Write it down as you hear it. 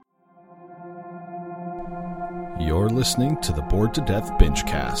You're listening to the Bored to Death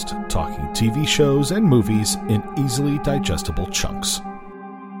Bingecast, talking TV shows and movies in easily digestible chunks.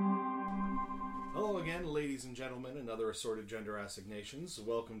 Hello again, ladies and gentlemen, and other assorted gender assignations.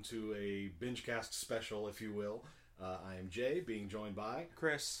 Welcome to a Bingecast special, if you will. I am Jay, being joined by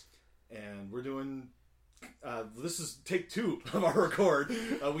Chris. And we're doing... this is take 2 of our record.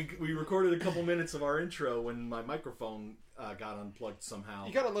 We recorded a couple minutes of our intro when my microphone got unplugged somehow.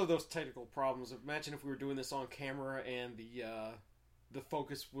 You gotta love those technical problems. Imagine if we were doing this on camera and the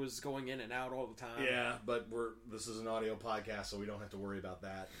focus was going in and out all the time. Yeah, but this is an audio podcast, so we don't have to worry about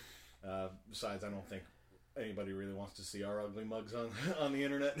that. Besides, I don't think anybody really wants to see our ugly mugs on the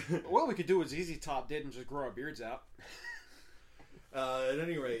internet. Well, we could do as Easy Top did and just grow our beards out. At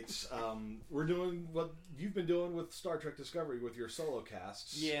any rate, we're doing what you've been doing with Star Trek Discovery with your solo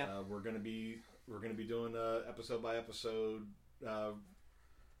casts. Yeah, we're gonna be doing episode by episode.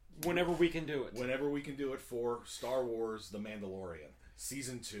 Whenever we can do it. Whenever we can do it for Star Wars: The Mandalorian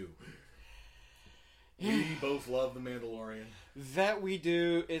Season 2. We both love The Mandalorian. That we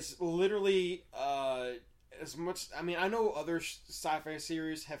do. It's literally as much. I mean, I know other sci-fi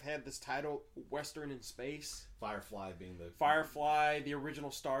series have had this title, Western in Space. Firefly being the... Firefly, the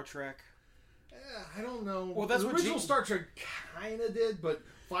original Star Trek. I don't know. Well, that's the what original Star Trek kind of did, but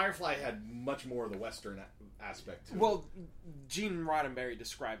Firefly had much more of the Western aspect to it. Well, Gene Roddenberry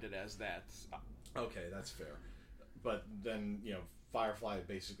described it as that. Okay, that's fair. But then, Firefly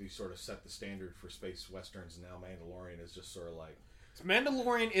basically sort of set the standard for space westerns, and now Mandalorian is just sort of like...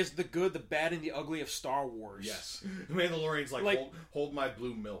 Mandalorian is the good, the bad, and the ugly of Star Wars. Yes. Mandalorian's like hold my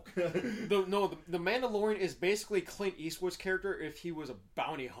blue milk. The Mandalorian is basically Clint Eastwood's character if he was a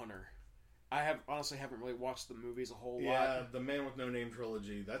bounty hunter. I honestly haven't really watched the movies a whole lot. Yeah, the Man with No Name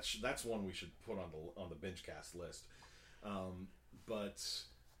trilogy, that's one we should put on the Bingecast list. Of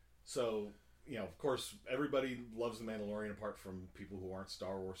course, everybody loves The Mandalorian apart from people who aren't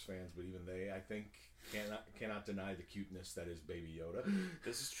Star Wars fans, but even they, I think, cannot deny the cuteness that is Baby Yoda.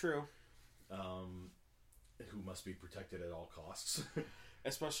 This is true. Who must be protected at all costs.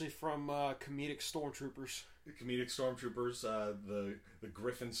 Especially from comedic stormtroopers. Comedic stormtroopers, the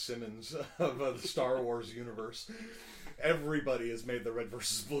Griffin Simmons of the Star Wars universe. Everybody has made the red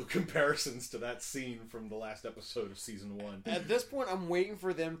versus blue comparisons to that scene from the last episode of season 1. At this point, I'm waiting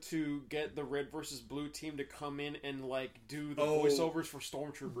for them to get the red versus blue team to come in and do the voiceovers for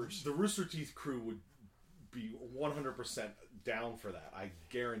stormtroopers. The Rooster Teeth crew would be 100% down for that. I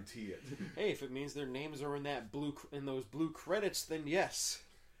guarantee it. Hey, if it means their names are in those blue credits, then yes.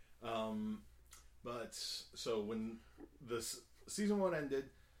 But so when this season 1 ended,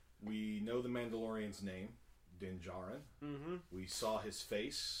 we know the Mandalorian's name, Din Djarin. Mm-hmm. We saw his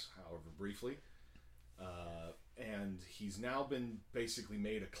face, however briefly, and he's now been basically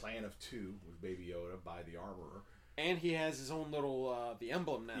made a clan of 2 with Baby Yoda by the Armorer. And he has his own little the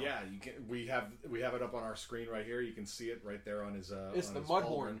emblem now. Yeah, we have it up on our screen right here. You can see it right there on his. It's on the his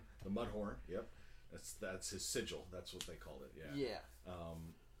Mudhorn. The Mudhorn. Yep, that's his sigil. That's what they called it. Yeah. Yeah.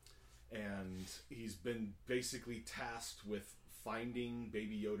 And he's been basically tasked with finding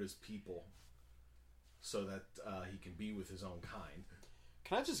Baby Yoda's people, so that he can be with his own kind.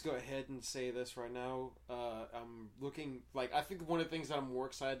 Can I just go ahead and say this right now? I'm looking I think one of the things that I'm more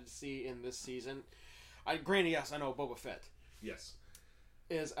excited to see in this season. Granted, yes, I know Boba Fett. Yes.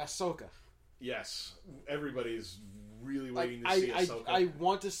 Is Ahsoka. Yes. Everybody's really waiting to see Ahsoka. I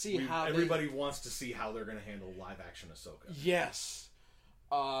want to see how everybody wants to see how they're going to handle live-action Ahsoka. Yes.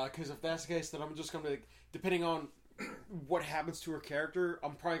 Because if that's the case, then I'm just going to depending on what happens to her character,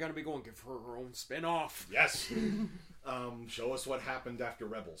 I'm probably going to be going, give her own spin-off. Yes. Show us what happened after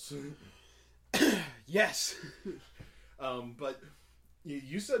Rebels. Yes. But...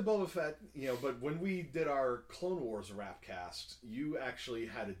 You said Boba Fett, but when we did our Clone Wars rap cast, you actually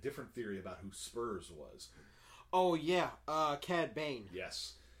had a different theory about who Spurs was. Oh, yeah. Cad Bane.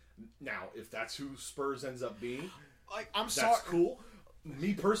 Yes. Now, if that's who Spurs ends up being, that's cool.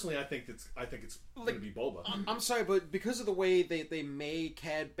 Me personally, I think it's going to be Boba. I'm sorry, but because of the way they made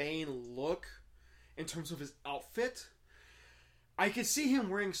Cad Bane look in terms of his outfit, I could see him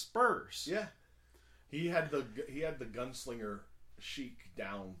wearing Spurs. Yeah. He had the gunslinger chic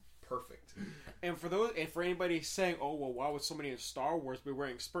down perfect. And for anybody saying, oh well, why would somebody in Star Wars be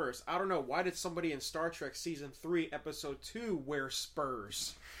wearing Spurs? I don't know. Why did somebody in Star Trek season 3 episode 2 wear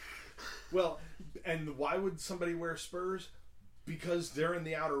Spurs? Well, and why would somebody wear Spurs? Because they're in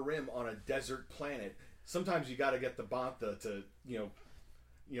the Outer Rim on a desert planet. Sometimes you got to get the Bantha to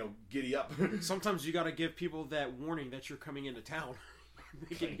giddy up. Sometimes you got to give people that warning that you're coming into town.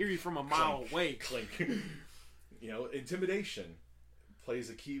 They can hear you from a mile away. Clink. Intimidation. plays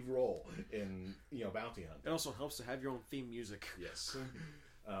a key role in bounty hunting. It also helps to have your own theme music. Yes.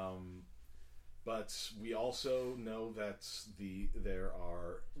 But we also know that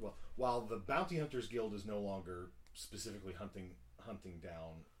while the Bounty Hunters Guild is no longer specifically hunting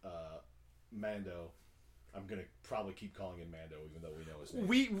down Mando, I'm gonna probably keep calling him Mando, even though we know his name.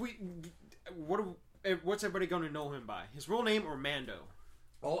 What's everybody going to know him by? His real name or Mando?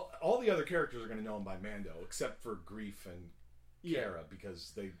 All the other characters are going to know him by Mando, except for Greef and Cara,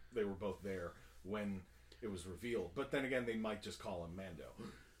 because they were both there when it was revealed. But then again, they might just call him Mando,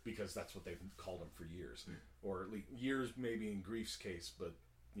 because that's what they've called him for years. Or at least years maybe in Greef's case, but,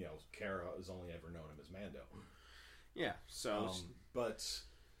 Cara has only ever known him as Mando. Yeah, so...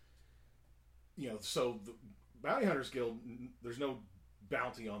 so the Bounty Hunters Guild, there's no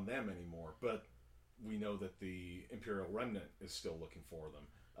bounty on them anymore, but we know that the Imperial Remnant is still looking for them.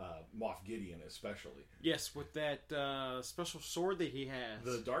 Moff Gideon especially. Yes, with that special sword that he has.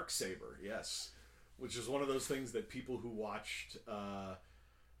 The Darksaber, yes. Which is one of those things that people who watched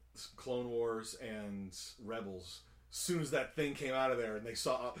Clone Wars and Rebels, as soon as that thing came out of there and they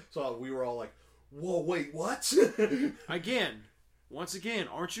saw it, we were all like, whoa, wait, what? Once again,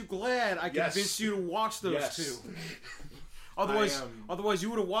 aren't you glad I convinced you to watch those two? Otherwise, you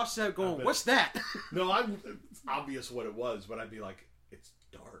would have watched that going, what's that? No, it's obvious what it was, but I'd be like, it's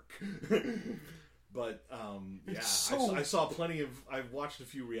dark. But, I saw plenty of... I've watched a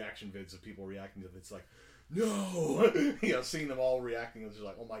few reaction vids of people reacting to it. It's like, no! Seeing them all reacting, it's just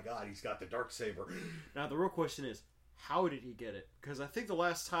like, oh my god, he's got the Darksaber. Now, the real question is, how did he get it? Because I think the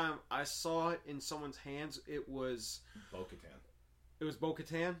last time I saw it in someone's hands, it was... Bo-Katan. It was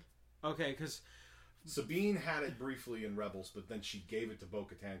Bo-Katan? Okay, because... Sabine had it briefly in Rebels, but then she gave it to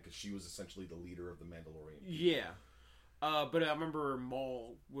Bo-Katan because she was essentially the leader of the Mandalorian people. Yeah. But I remember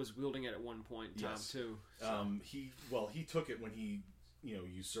Maul was wielding it at one point in time, too. So. He took it when he,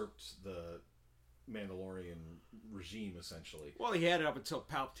 usurped the Mandalorian regime, essentially. Well, he had it up until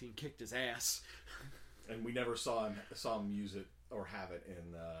Palpatine kicked his ass. And we never saw him use it or have it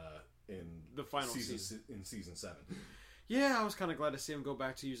in the final season. In Season 7. Yeah, I was kind of glad to see him go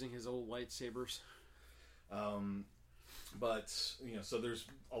back to using his old lightsabers. But, so there's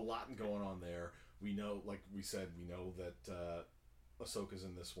a lot going on there. We know, like we said, that Ahsoka's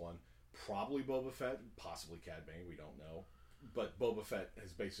in this one. Probably Boba Fett, possibly Cad Bane, we don't know. But Boba Fett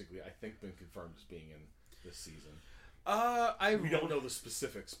has basically, I think, been confirmed as being in this season. We don't know the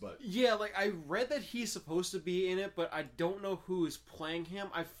specifics, but... Yeah, I read that he's supposed to be in it, but I don't know who is playing him.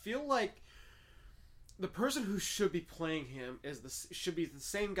 I feel like the person who should be playing him should be the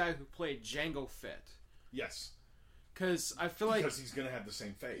same guy who played Jango Fett. Yes. Because I feel like... Because he's going to have the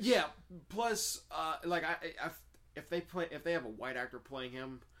same face. Yeah, plus, if they have a white actor playing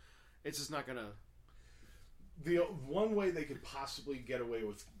him, it's just not going to... The one way they could possibly get away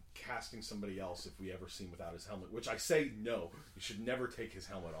with casting somebody else if we ever see him without his helmet, which I say no, you should never take his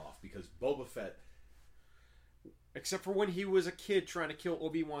helmet off, because Boba Fett... Except for when he was a kid trying to kill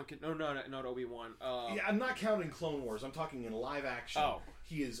Obi-Wan. No, not Obi-Wan. Yeah, I'm not counting Clone Wars. I'm talking in live action. Oh.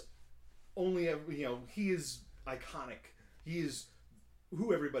 He is only, he is iconic. He is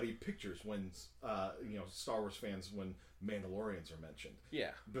who everybody pictures when, Star Wars fans, when Mandalorians are mentioned.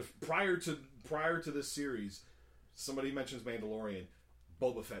 Yeah. Prior to this series, somebody mentions Mandalorian,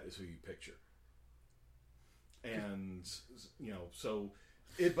 Boba Fett is who you picture. And, so...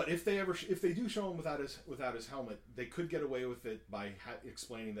 But if they do show him without his helmet, they could get away with it by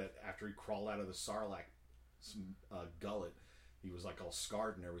explaining that after he crawled out of the Sarlacc gullet, he was all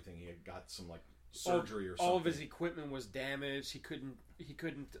scarred and everything. He had got some surgery or something. All of his equipment was damaged. He couldn't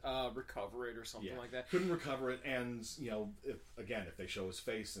recover it or something like that. Couldn't recover it, and if they show his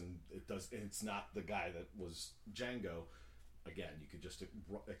face and it's not the guy that was Jango, again, you could just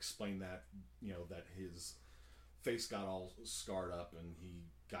explain that that his face got all scarred up and he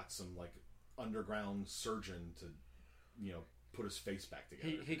got some underground surgeon to put his face back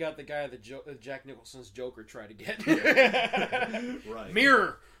together. He got the guy that Jack Nicholson's Joker tried to get. Right.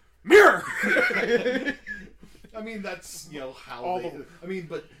 Mirror. I mean, that's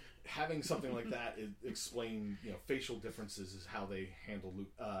but having something like that explain facial differences is how they handled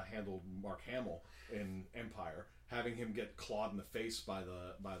Mark Hamill in Empire. Having him get clawed in the face by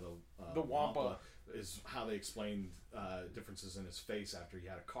the Wampa is how they explained differences in his face after he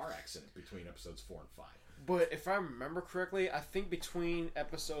had a car accident between episodes 4 and 5. But if I remember correctly, I think between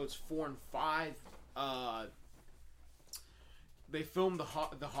episodes 4 and 5, they filmed the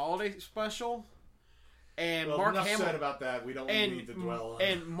holiday special, and Mark Hamill said about that. We don't need to dwell on.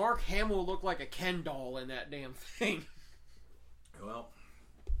 And Mark Hamill looked like a Ken doll in that damn thing. Well,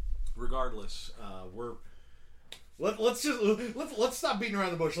 regardless, let's stop beating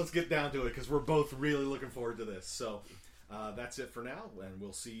around the bush. Let's get down to it because we're both really looking forward to this. So that's it for now, and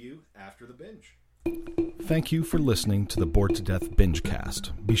we'll see you after the binge. Thank you for listening to the Bored to Death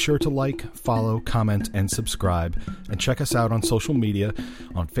Bingecast. Be sure to like, follow, comment, and subscribe, and check us out on social media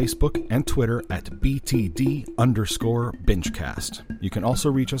on Facebook and Twitter at BTD_Bingecast. You can also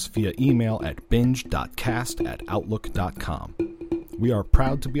reach us via email at binge.cast@outlook.com. We are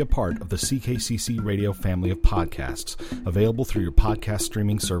proud to be a part of the CKCC Radio family of podcasts, available through your podcast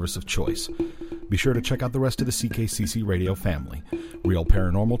streaming service of choice. Be sure to check out the rest of the CKCC Radio family. Real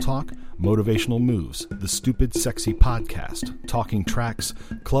Paranormal Talk, Motivational Moves, The Stupid Sexy Podcast, Talking Tracks,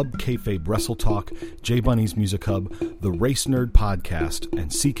 Club Kayfabe Wrestle Talk, J Bunny's Music Hub, The Race Nerd Podcast, and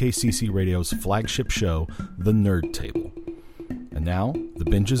CKCC Radio's flagship show, The Nerd Table. And now, the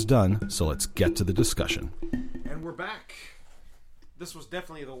binge is done, so let's get to the discussion. And we're back. This was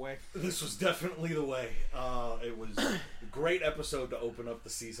definitely the way. This was definitely the way. It was a great episode to open up the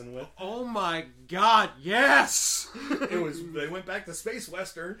season with. Oh my god, yes! They went back to Space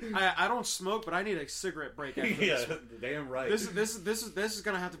Western. I don't smoke, but I need a cigarette break after this one. Damn right. This is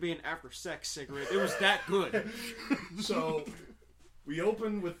gonna have to be an after sex cigarette. It was that good. So we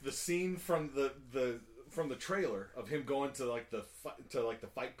open with the scene from the trailer of him going to the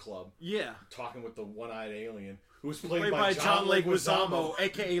fight club. Yeah. Talking with the one-eyed alien. Who was played by John Leguizamo,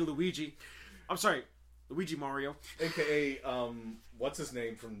 a.k.a. Luigi. I'm sorry, Luigi Mario. A.k.a. What's his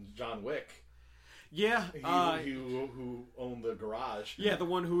name from John Wick? Yeah. Who owned the garage. Yeah, the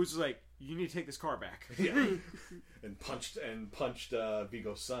one who's like, you need to take this car back. Yeah. and punched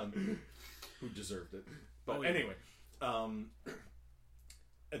Vigo's son, who deserved it. But anyway, and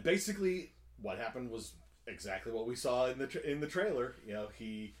basically what happened was exactly what we saw in the trailer. You know,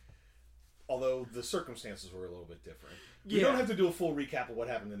 although the circumstances were a little bit different. We don't have to do a full recap of what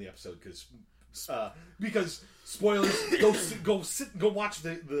happened in the episode because spoilers. Go watch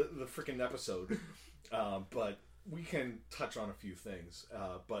the freaking episode. But we can touch on a few things.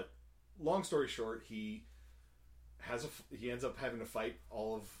 But long story short, he ends up having to fight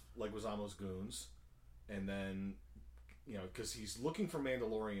all of Leguizamo's goons, and then because he's looking for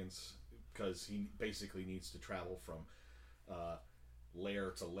Mandalorians because he basically needs to travel from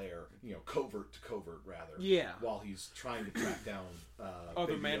lair to lair, covert to covert, rather. Yeah. While he's trying to track down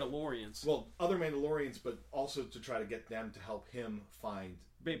other Mandalorians. Well, other Mandalorians, but also to try to get them to help him find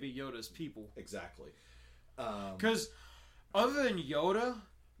Baby Yoda's people. Exactly. Because other than Yoda,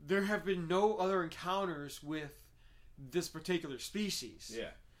 there have been no other encounters with this particular species.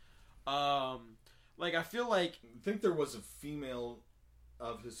 Yeah. I feel like I think there was a female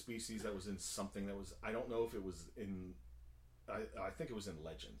of his species that was in something that was. I don't know if it was in. I think it was in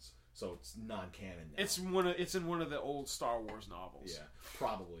Legends, so it's non-canon now. It's in one of the old Star Wars novels. Yeah,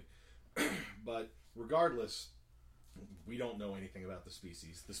 probably. But regardless, we don't know anything about the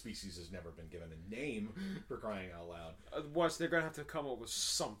species. The species has never been given a name, for crying out loud. Once they're gonna have to come up with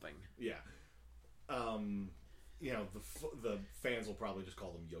something. Yeah. The fans will probably just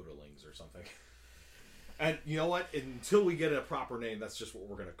call them Yodelings or something. And you know what? Until we get a proper name, that's just what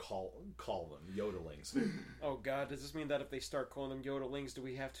we're going to call them, Yodelings. Oh God, does this mean that if they start calling them Yodelings, do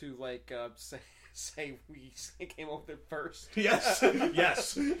we have to say we came up with it first? Yes,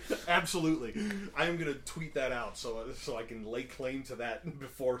 yes, absolutely. I am going to tweet that out so I can lay claim to that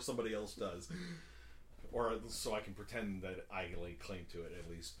before somebody else does, or so I can pretend that I lay claim to it at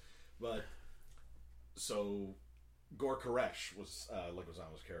least. But so Gor Koresh was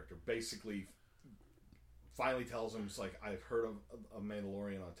Leguizamo's character. Basically, finally tells him, it's like, I've heard of a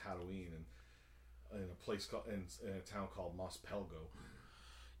Mandalorian on Tatooine and in a place called in a town called Mos Pelgo.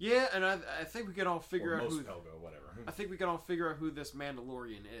 Yeah, and I think we can all figure out Mos who Pelgo, whatever. I think we can all figure out who this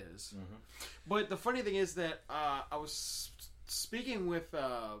Mandalorian is. Mm-hmm. But the funny thing is that I was speaking with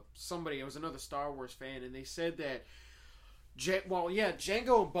somebody. It was another Star Wars fan, and they said that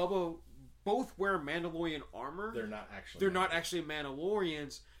Django and Bubba both wear Mandalorian armor. They're not actually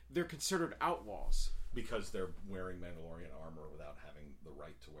Mandalorians. They're considered outlaws. Because they're wearing Mandalorian armor without having the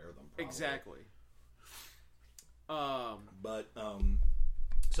right to wear them. Probably. Exactly.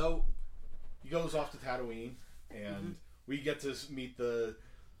 So he goes off to Tatooine, and we get to meet the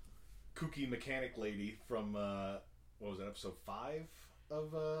kooky mechanic lady from what was it, episode 5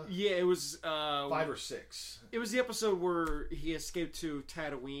 of? Yeah, it was 5 or 6. It was the episode where he escaped to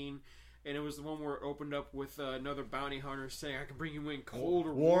Tatooine. And it was the one where it opened up with another bounty hunter saying, I can bring you in cold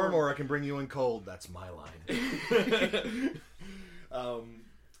or warm. Or I can bring you in cold. That's my line.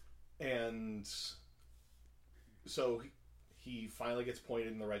 And so he finally gets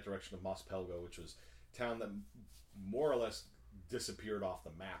pointed in the right direction of Mos Pelgo, which was a town that more or less disappeared off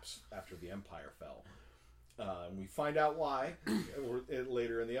the maps after the Empire fell. And we find out why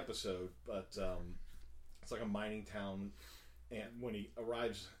later in the episode, but it's like a mining town, and when he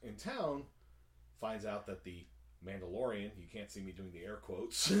arrives in town, finds out that the Mandalorian, you can't see me doing the air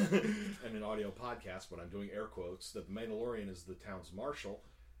quotes in an audio podcast, but I'm doing air quotes, that the Mandalorian is the town's marshal,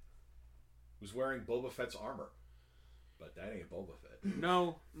 who's wearing Boba Fett's armor. But that ain't Boba Fett.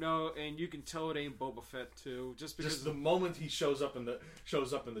 No, and you can tell it ain't Boba Fett too, just because the moment he shows up in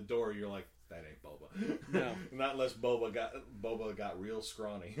the door, you're like, that ain't Boba. No. Not unless Boba got real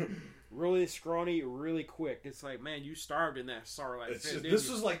scrawny. Really scrawny, really quick. It's like, man, you starved in that Sarlacc pit. This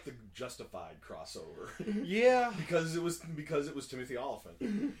was like the Justified crossover. Yeah, because it was Timothy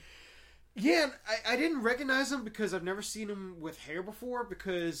Olyphant. Yeah, I didn't recognize him because I've never seen him with hair before,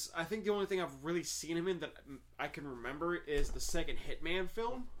 because I think the only thing I've really seen him in that I can remember is the second Hitman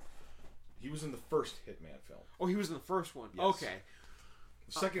film. He was in the first Hitman film. Oh, he was in the first one. Yes. Okay.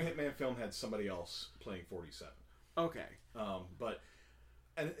 The second Hitman film had somebody else playing 47. Okay.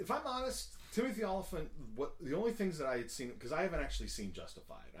 And if I'm honest, Timothy Olyphant, the only things that I had seen, because I haven't actually seen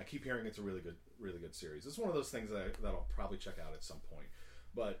Justified. I keep hearing it's a really good series. It's one of those things that I'll probably check out at some point.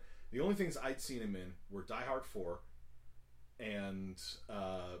 But the only things I'd seen him in were Die Hard 4 and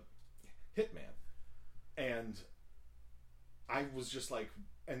Hitman. And I was just like,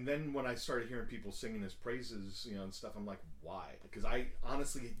 and then when I started hearing people singing his praises, and stuff, I'm like, why? Because I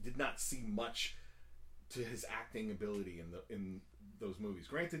honestly did not see much to his acting ability in those movies.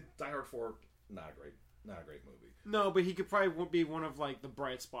 Granted, Die Hard 4, not a great movie. No, but he could probably be one of like the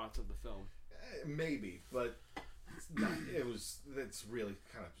bright spots of the film. Maybe, but it's really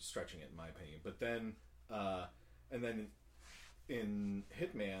kind of stretching it in my opinion. But then, and then in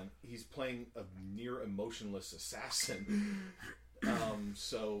Hitman, he's playing a near emotionless assassin.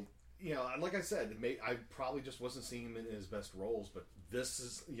 So, like I said, I probably just wasn't seeing him in his best roles, but this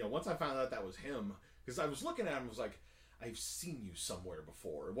is, once I found out that was him, because I was looking at him, I was like, I've seen you somewhere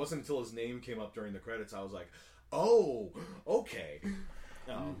before. It wasn't until his name came up during the credits, I was like, oh, okay.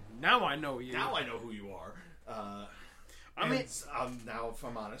 Now I know you. Now I know who you are. Now, if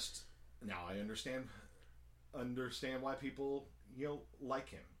I'm honest, now I understand why people, like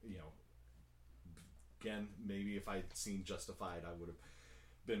him. Again, maybe if I'd seen Justified, I would have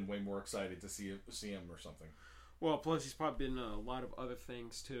been way more excited to see him or something. Well, plus he's probably been in a lot of other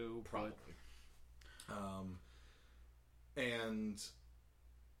things too. Probably. And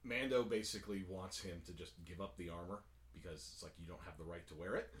Mando basically wants him to just give up the armor because it's like you don't have the right to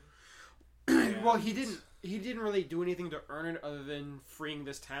wear it. Well, he didn't really do anything to earn it other than freeing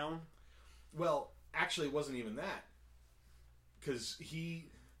this town. Well, actually, it wasn't even that, because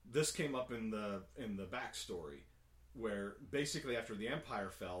this came up in the backstory, where basically after the Empire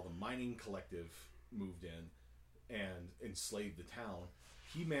fell, the mining collective moved in and enslaved the town.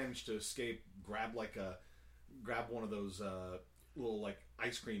 He managed to escape, grab one of those little like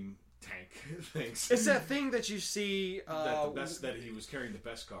ice cream tank things. It's that thing that you see that he was carrying the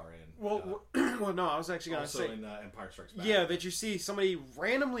Beskar in. Well, no, I was actually going to say also in Empire Strikes Back. Yeah, that you see somebody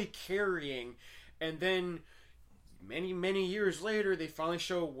randomly carrying, and then many years later, they finally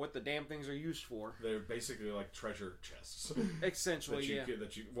show what the damn things are used for. They're basically like treasure chests. Essentially,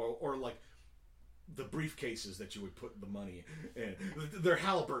 or like the briefcases that you would put the money in. They're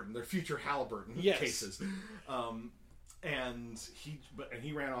Halliburton. They're future Halliburton cases. And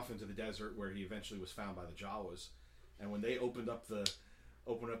he ran off into the desert where he eventually was found by the Jawas. And when they opened up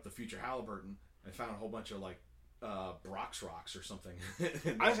the future Halliburton and found a whole bunch of like Brox rocks or something.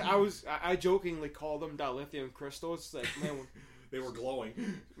 I jokingly called them dilithium crystals. It's like, man, they were glowing.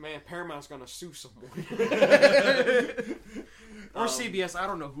 Man, Paramount's gonna sue someone. Or CBS. I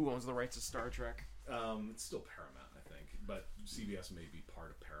don't know who owns the rights to Star Trek. It's still Paramount, I think, but CBS may be part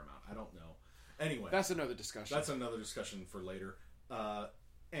of Paramount. I don't know. Anyway, that's another discussion. That's another discussion for later.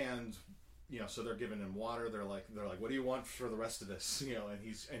 And so they're giving him water. They're like, what do you want for the rest of this?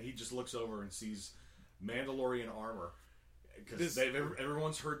 And he just looks over and sees Mandalorian armor, because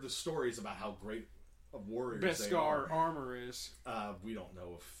everyone's heard the stories about how great of warriors Beskar armor is. We don't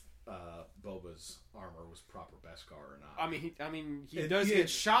know if Boba's armor was proper Beskar or not. I mean, he does get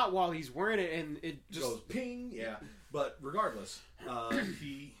shot while he's wearing it, and it just goes ping. Yeah, but regardless,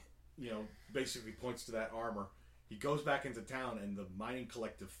 he basically points to that armor. He goes back into town, and the mining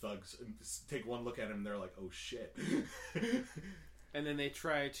collective thugs take one look at him, and they're like, "Oh shit." And then they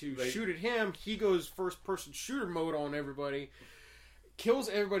try to shoot at him. He goes first-person shooter mode on everybody, kills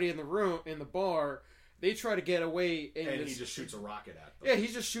everybody in the room, in the bar. They try to get away, and he just shoots a rocket at them. Yeah, he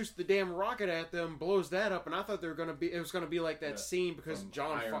just shoots the damn rocket at them, blows that up, and I thought it was gonna be like that scene because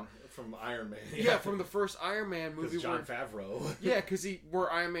from Iron Man. Yeah, from the first Iron Man movie. Jon Favreau. Yeah, because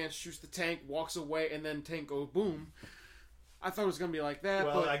where Iron Man shoots the tank, walks away, and then tank goes boom. I thought it was gonna be like that.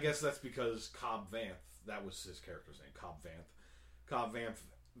 Well, but I guess that's because Cobb Vanth. That was his character's name, Cobb Vanth. Cobb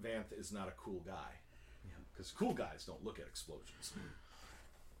Vanth is not a cool guy. Because cool guys don't look at explosions.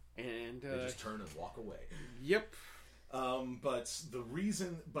 And they just turn and walk away. Yep. But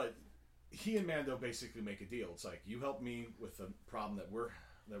he and Mando basically make a deal. It's like, you help me with the problem that we're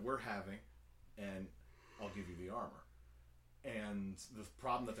having, and I'll give you the armor. And the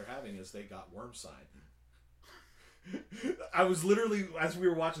problem that they're having is they got worm sign. I was literally, as we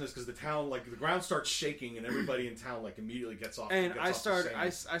were watching this, because the town, like, the ground starts shaking and everybody in town, like, immediately gets off. And I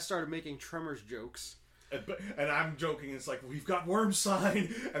started making Tremors jokes. And I'm joking. It's like, we've got worm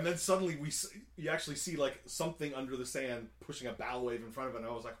sign, and then suddenly you actually see like something under the sand pushing a bow wave in front of it. And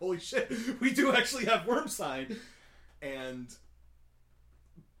I was like, holy shit, we do actually have worm sign. And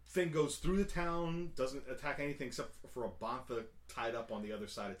thing goes through the town, doesn't attack anything except for a Bantha tied up on the other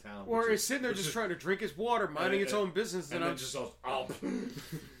side of town. Or it's sitting there just trying to drink his water, minding its own business, and then just goes up.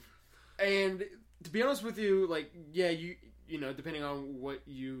 And to be honest with you, like, yeah, you know, depending on what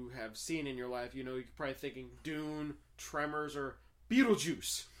you have seen in your life, you know, you're probably thinking Dune, Tremors, or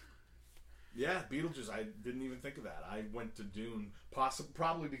Beetlejuice. Yeah, Beetlejuice. I didn't even think of that. I went to Dune,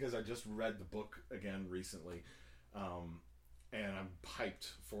 probably because I just read the book again recently, and I'm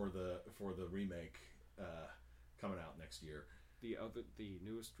hyped for the remake coming out next year. The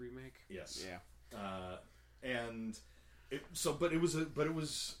newest remake. Yes. Yeah. So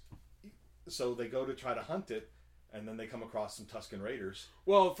they go to try to hunt it. And then they come across some Tusken Raiders.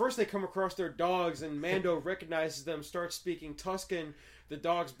 Well, first they come across their dogs, and Mando recognizes them, starts speaking Tusken. The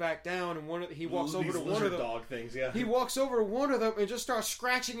dogs back down, and he walks over to one of them. Dog things, yeah. He walks over to one of them and just starts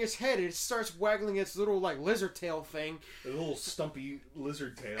scratching its head. It starts waggling its little like lizard tail thing. A little stumpy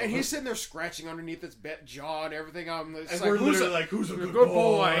lizard tail. And he's sitting there scratching underneath its jaw and everything. And we're literally like, who's a good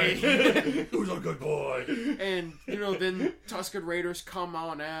boy? Who's a good boy? And then Tusken Raiders come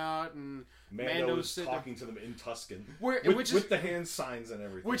on out, and Mando's talking to them in Tusken, with the hand signs and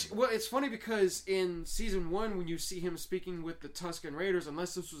everything. Well, it's funny because in season 1, when you see him speaking with the Tusken Raiders,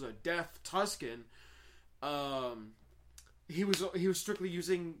 unless this was a deaf Tusken, he was strictly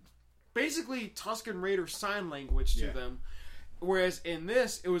using basically Tusken Raider sign language to them. Whereas in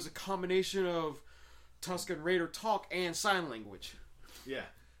this, it was a combination of Tusken Raider talk and sign language. Yeah,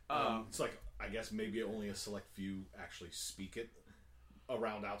 it's like, I guess maybe only a select few actually speak it.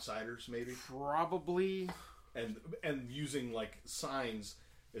 Around outsiders, maybe? Probably. And using, like, signs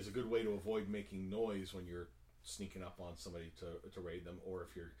is a good way to avoid making noise when you're sneaking up on somebody to raid them, or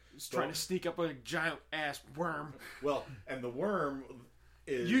if you're... trying to sneak up a giant-ass worm. Well, and the worm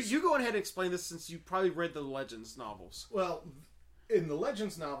is... You go ahead and explain this, since you probably read the Legends novels. Well, in the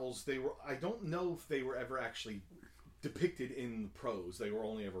Legends novels, I don't know if they were ever actually depicted in prose. They were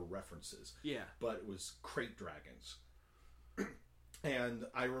only ever references. Yeah. But it was crate dragons. And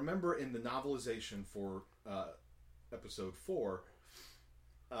I remember in the novelization for episode 4,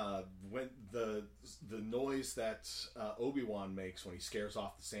 when the noise that Obi-Wan makes when he scares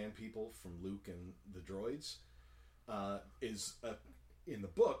off the Sand People from Luke and the droids is in the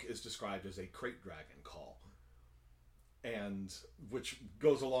book is described as a crate dragon call, and which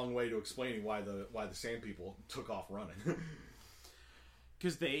goes a long way to explaining why the Sand People took off running.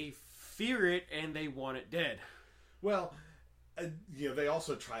 Because they fear it and they want it dead. Well. They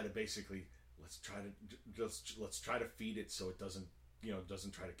also try to basically let's try to feed it so it doesn't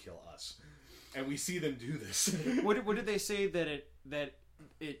try to kill us, and we see them do this. What did they say that it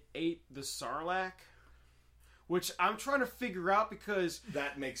ate the Sarlacc? Which I'm trying to figure out, because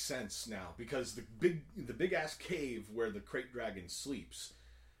that makes sense now, because the big ass cave where the crate dragon sleeps,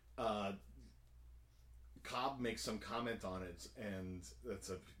 Cobb makes some comment on it, and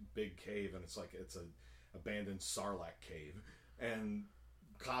it's a big cave, and it's like it's a abandoned Sarlacc cave. And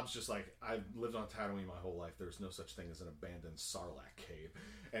Cobb's just like, I've lived on Tatooine my whole life. There's no such thing as an abandoned Sarlacc cave.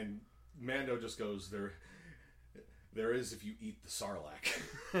 And Mando just goes, there is if you eat the Sarlacc.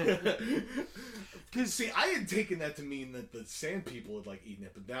 Because, see, I had taken that to mean that the Sand People had, like, eaten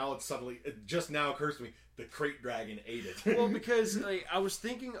it. But now it just now occurs to me, the crate dragon ate it. Well, because I was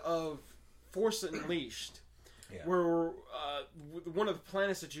thinking of Force Unleashed. Yeah. Where one of the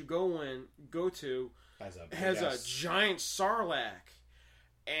planets that you go to has a giant Sarlacc,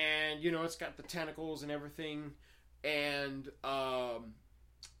 and it's got the tentacles and everything, and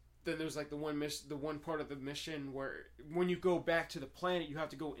then there's like the one part of the mission where when you go back to the planet, you have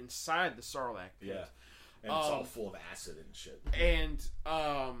to go inside the Sarlacc pit. Yeah. And it's all full of acid and shit. And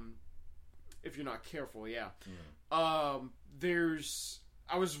if you're not careful, yeah. I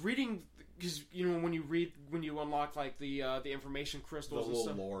was reading, because when you unlock like the information crystals, the and little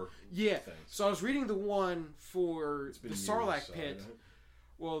stuff. lore. Yeah. Things. So I was reading the one for the Sarlacc pit.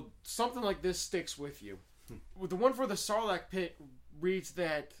 Well, something like this sticks with you. The one for the Sarlacc pit reads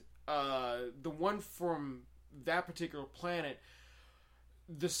that the one from that particular planet,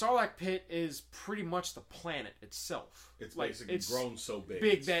 the Sarlacc pit is pretty much the planet itself. It's like, basically grown so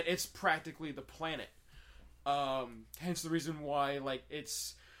big that it's practically the planet. Hence the reason why, like,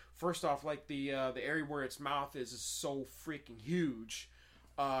 it's first off, like the area where its mouth is so freaking huge,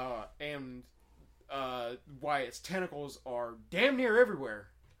 and why its tentacles are damn near everywhere.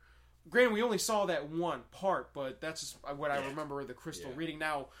 Granted, we only saw that one part, but that's just what I remember the crystal reading.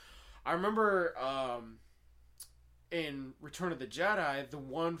 Now, I remember in Return of the Jedi, the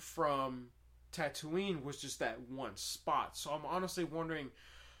one from Tatooine was just that one spot. So I'm honestly wondering,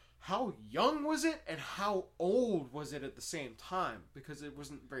 how young was it and how old was it at the same time? Because it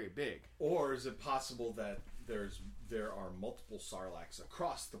wasn't very big. Or is it possible that there are multiple Sarlaccs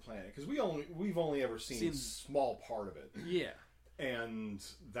across the planet? Because we've only ever seen a small part of it. Yeah. And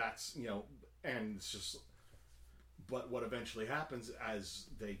that's, and it's just, but what eventually happens as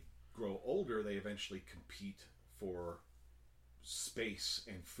they grow older, they eventually compete for space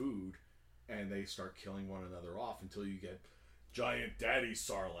and food, and they start killing one another off until you get Giant Daddy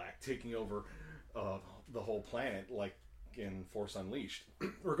Sarlacc taking over the whole planet, like in Force Unleashed.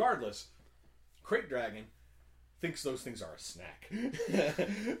 Regardless, Krayt Dragon thinks those things are a snack,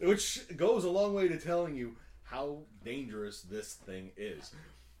 which goes a long way to telling you how dangerous this thing is.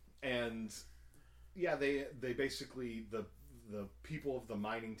 And yeah, they basically, the people of the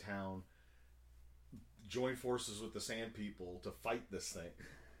mining town join forces with the Sand People to fight this thing.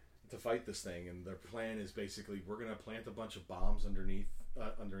 And their plan is basically, we're going to plant a bunch of bombs underneath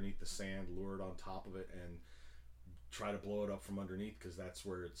the sand, lure it on top of it, and try to blow it up from underneath, because that's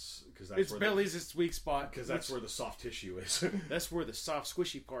where its belly's its weak spot, because that's where the soft tissue is. That's where the soft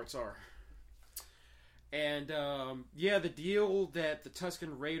squishy parts are. And the deal that the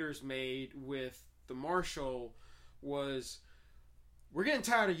Tusken Raiders made with the Marshal was, we're getting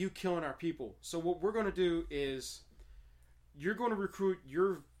tired of you killing our people. So what we're going to do is, you're going to recruit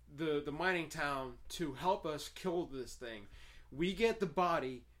the mining town to help us kill this thing. We get the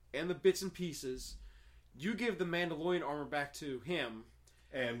body and the bits and pieces. You give the Mandalorian armor back to him.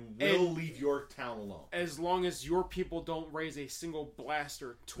 And we'll leave your town alone. As long as your people don't raise a single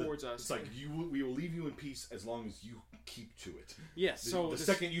blaster towards us. It's like, we will leave you in peace as long as you keep to it. Yes. The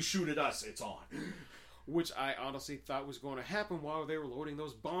second you shoot at us, it's on. Which I honestly thought was going to happen while they were loading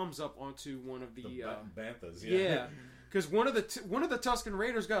those bombs up onto one of the Banthas. Yeah. Because one of the Tusken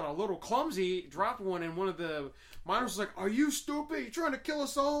Raiders got a little clumsy, dropped one, and one of the miners was like, "Are you stupid? You're trying to kill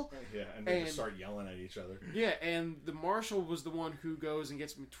us all?" Yeah, and they just start yelling at each other. Yeah, and the Marshal was the one who goes and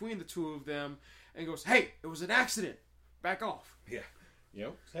gets between the two of them and goes, "Hey, it was an accident. Back off." Yeah.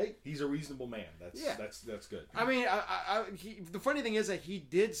 Hey, he's a reasonable man. That's good. I mean, the funny thing is that he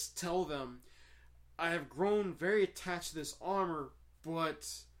did tell them, "I have grown very attached to this armor, but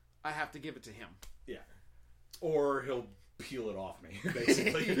I have to give it to him." Yeah. Or he'll peel it off me,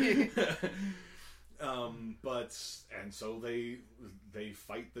 basically. So they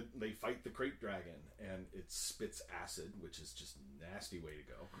fight the Krayt Dragon, and it spits acid, which is just a nasty way to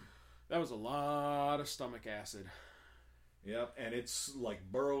go. That was a lot of stomach acid. Yep, and it's like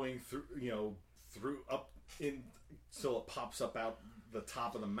burrowing through up in till it pops up out the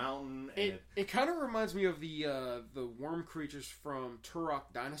top of the mountain. And it kind of reminds me of the worm creatures from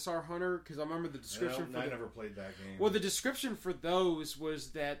Turok Dinosaur Hunter, because I remember the description. I never played that game. Well, the description for those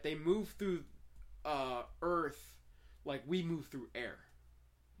was that they move through Earth like we move through air.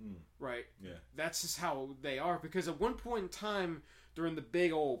 Right? Yeah. That's just how they are, because at one point in time during the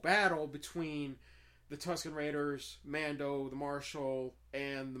big old battle between the Tusken Raiders, Mando, the Marshal,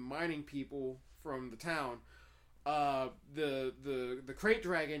 and the mining people from the town, the Krayt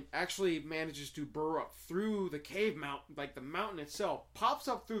Dragon actually manages to burrow up through the cave mountain, like the mountain itself, pops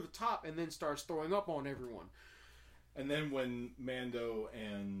up through the top, and then starts throwing up on everyone. And then when Mando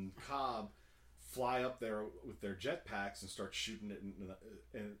and Cobb fly up there with their jetpacks and start shooting it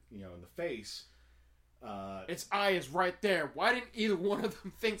in the face, its eye is right there. Why didn't either one of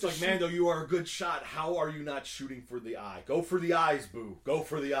them think it's like, Mando, you are a good shot. How are you not shooting for the eye? Go for the eyes, boo. Go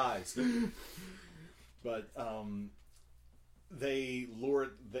for the eyes. But they lure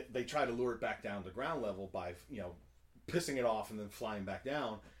it. They try to lure it back down to ground level by pissing it off and then flying back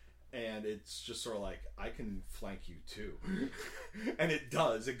down. And it's just sort of like, I can flank you too. And it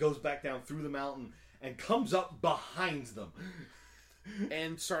does. It goes back down through the mountain and comes up behind them.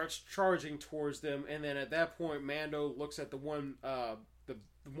 And starts charging towards them, and then at that point, Mando looks at the one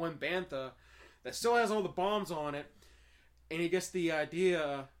bantha that still has all the bombs on it, and he gets the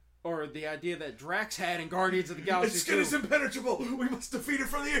idea that Drax had in Guardians of the Galaxy. Its skin is impenetrable. We must defeat it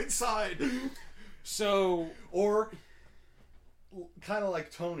from the inside. So, or kind of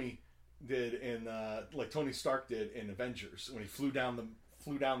like Tony did in, like Tony Stark did in Avengers when he flew down the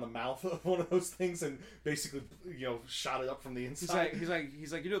mouth of one of those things and basically, shot it up from the inside. He's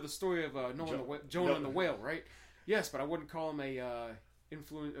like, the story of Jonah and the whale, right? Yes, but I wouldn't call him a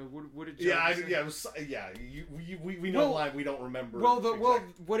influence. What did Jonah say? We know the line. We don't remember.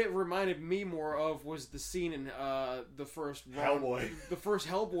 What it reminded me more of was the scene in the first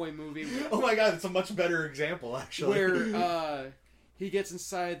Hellboy movie. Oh my god, it's a much better example actually. Where he gets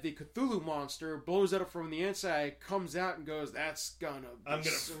inside the Cthulhu monster, blows it up from the inside, comes out and goes, "That's gonna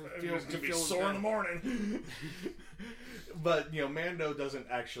be sore in the morning." But Mando doesn't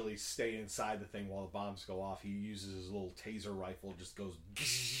actually stay inside the thing while the bombs go off. He uses his little taser rifle, just goes,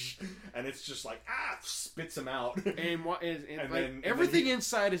 and it's just like spits him out. And everything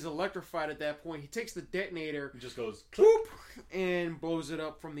inside is electrified at that point. He takes the detonator, just goes boop, and blows it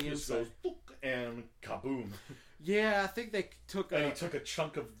up from the inside. Goes, and kaboom. Yeah, I think they took he took a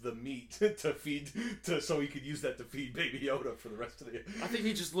chunk of the meat to feed so he could use that to feed Baby Yoda for the rest of the. I think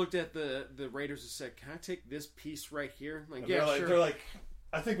he just looked at the Raiders and said, "Can I take this piece right here?" Like, and yeah, sure. They're like,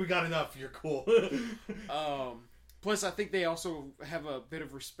 "I think we got enough. You're cool." Plus, I think they also have a bit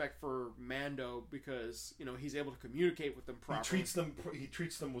of respect for Mando because he's able to communicate with them properly. He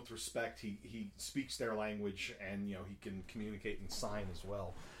treats them with respect. He speaks their language, and he can communicate in sign as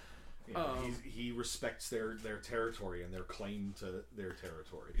well. He respects their territory and their claim to their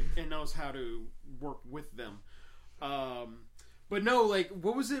territory, and knows how to work with them. But no,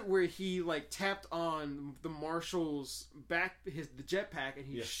 what was it where he tapped on the marshal's back, the jetpack, and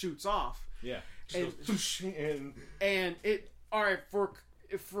he shoots off? Yeah, and it. All right,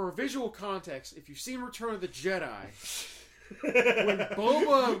 for visual context, if you've seen Return of the Jedi. When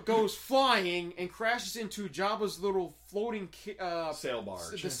Boba goes flying and crashes into Jabba's little floating sail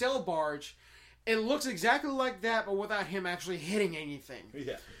barge, the sail barge, it looks exactly like that, but without him actually hitting anything.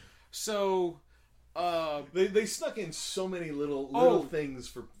 Yeah. So, they snuck in so many little things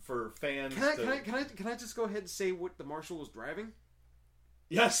for fans. Can I just go ahead and say what the Marshal was driving?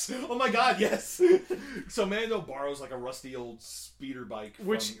 Yes. Oh my God. Yes. So Mando borrows a rusty old speeder bike.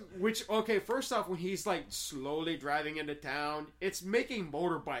 Okay. First off, when he's slowly driving into town, it's making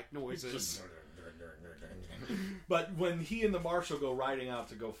motorbike noises. But when he and the Marshal go riding out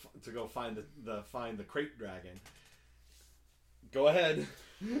to go find the crate dragon, go ahead.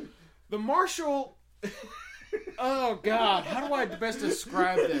 The Marshal. Oh God! How do I best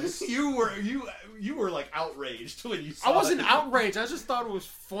describe this? You were outraged when you saw it. I wasn't outraged. I just thought it was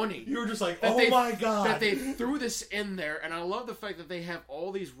funny. You were just like, "Oh my God!" That they threw this in there, and I love the fact that they have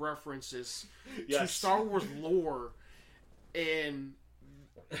all these references to Star Wars lore in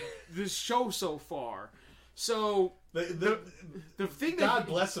this show so far. So the thing that God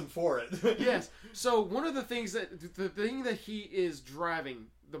bless him for it. Yes. So one of the things the thing that he is driving,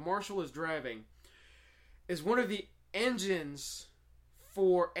 the Marshal is driving, is one of the engines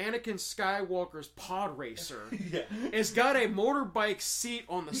for Anakin Skywalker's pod racer. Yeah. It's got a motorbike seat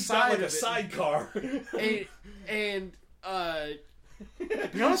on the side of it. Sidecar. And to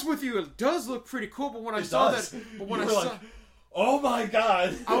be honest with you, it does look pretty cool, but when I saw that, oh my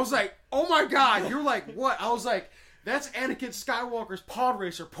God. I was like, oh my God. You're like, what? I was like, that's Anakin Skywalker's pod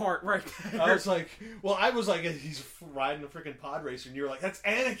racer part right there. I was like, he's riding a freaking pod racer, and you were like, that's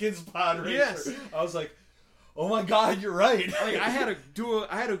Anakin's pod racer. Yes. I was like, oh my God, you're right. I had to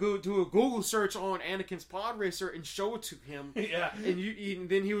go do a Google search on Anakin's pod racer and show it to him. Yeah. And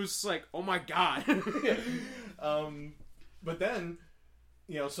then he was like, oh my God. But then,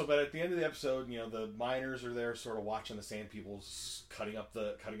 but at the end of the episode, the miners are there sort of watching the Sand Peoples cutting up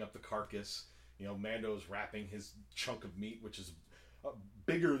the carcass. Mando's wrapping his chunk of meat, which is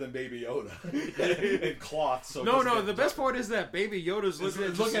bigger than Baby Yoda, in cloth. So no. The best part is that Baby Yoda's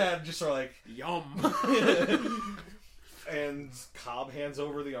looking at it, just sort of like yum. And Cobb hands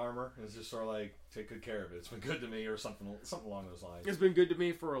over the armor and is just sort of like, take good care of it. It's been good to me, or something along those lines. It's been good to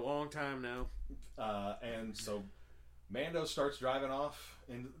me for a long time now. And so Mando starts driving off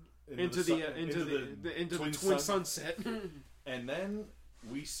into the twin sunset. And then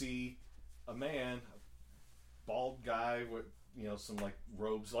we see a man, bald guy with some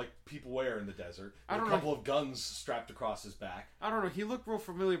robes like people wear in the desert, and a couple of guns strapped across his back. I don't know. He looked real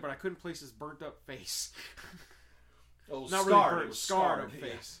familiar, but I couldn't place his burnt up face. Oh, not scarred. Really burnt, scarred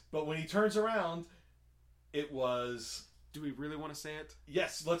face. Yeah. But when he turns around, It was. Do we really want to say it?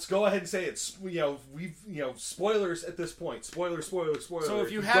 Yes, let's go ahead and say it. Spoilers at this point. Spoiler. So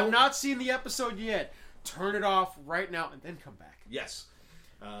if you have not seen the episode yet, turn it off right now and then come back. Yes.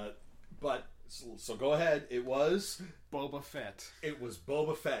 So go ahead. It was Boba Fett. It was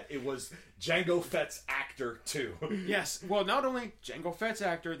Boba Fett. It was Jango Fett's actor, too. Yes. Well, not only Jango Fett's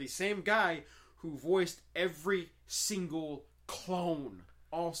actor, the same guy who voiced every single clone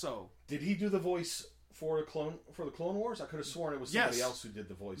also. Did he do the voice for the Clone Wars? I could have sworn it was somebody else who did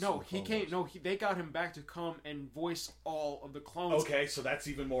the voice. No, for the he Clone came. Wars. No, they got him back to come and voice all of the clones. Okay, so that's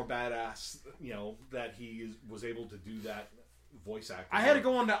even more badass. That he was able to do that voice acting. I had to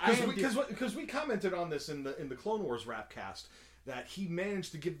go on to IMDb because we commented on this in the Clone Wars Rapcast that he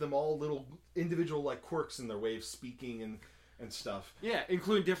managed to give them all little individual like quirks in their way of speaking and stuff. Yeah,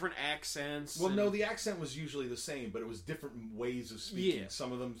 including different accents. Well, no, the accent was usually the same, but it was different ways of speaking. Yeah.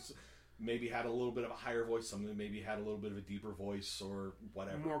 Some of them maybe had a little bit of a higher voice. Some of them maybe had a little bit of a deeper voice or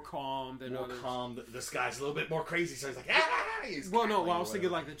whatever. More calm than more others. calm. This guy's a little bit more crazy, so he's like, he's well, no, cackling I or was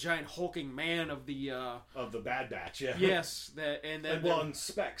thinking whatever. like the giant hulking man of the. Of the Bad Batch, yeah. Yes, that and then. and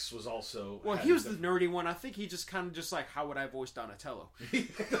Specs was also. Well, he was the nerdy one. I think he just kind of just like, how would I voice Donatello?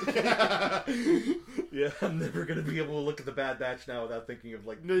 Yeah, I'm never gonna be able to look at the Bad Batch now without thinking of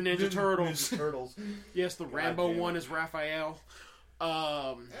like The Ninja Turtles. Ninja Turtles. Yes, the Rambo one is Raphael.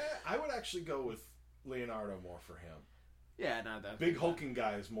 I would actually go with Leonardo more for him. Yeah, no, that Big hulking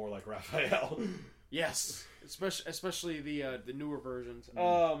guy is more like Raphael. Yes, especially the newer versions.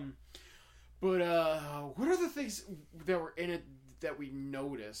 But what are the things that were in it that we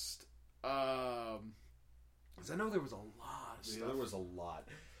noticed? Because I know there was a lot of stuff. Yeah, there was a lot.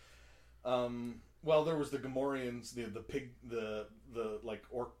 Well, there was the Gamorreans, the pig, the like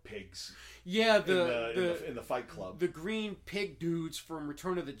orc pigs. Yeah, in the Fight Club, the green pig dudes from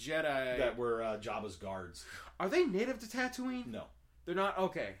Return of the Jedi that were Jabba's guards. Are they native to Tatooine? No, they're not.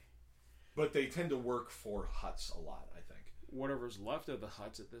 Okay, but they tend to work for Hutts a lot. I think whatever's left of the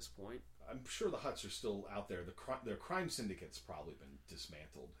Hutts at this point. I'm sure the Hutts are still out there. Their crime syndicate's probably been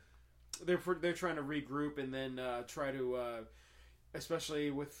dismantled. They're trying to regroup and then try to,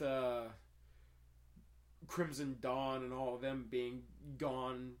 especially with Crimson Dawn and all of them being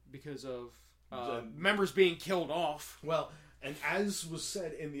gone because of members being killed off. Well, and as was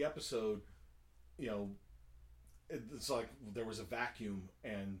said in the episode, it's like there was a vacuum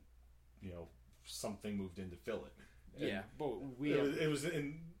and something moved in to fill it. And yeah, but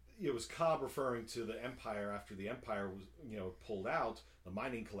it was Cobb referring to the Empire after the Empire was pulled out. The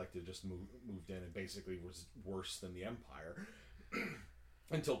mining collective just moved in and basically was worse than the Empire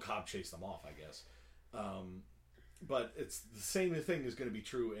until Cobb chased them off, I guess. But it's the same thing is going to be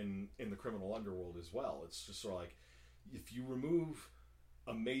true in the criminal underworld as well. It's just sort of like if you remove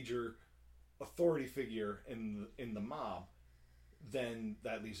a major authority figure in the mob, then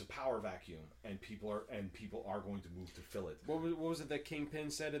that leaves a power vacuum, and people are going to move to fill it. What was it that Kingpin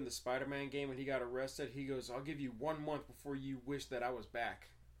said in the Spider-Man game when he got arrested? He goes, "I'll give you 1 month before you wish that I was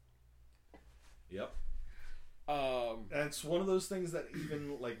back." Yep. And it's one of those things that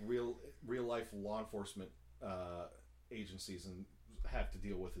even like real life law enforcement agencies have to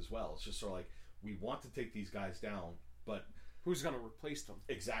deal with as well. It's just sort of like we want to take these guys down, but who's going to replace them?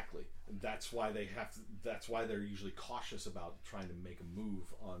 Exactly. That's why they have to. That's why they're usually cautious about trying to make a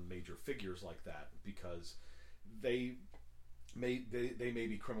move on major figures like that, because they may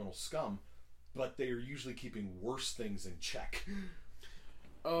be criminal scum, but they are usually keeping worse things in check.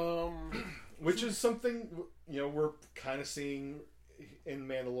 Which is something we're kind of seeing in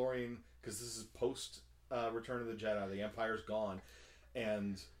Mandalorian, because this is post Return of the Jedi. The Empire's gone,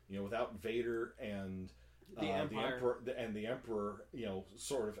 and without Vader and the Emperor,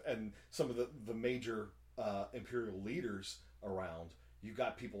 sort of, and some of the major Imperial leaders around, you've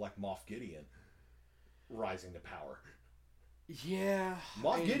got people like Moff Gideon rising to power. Yeah,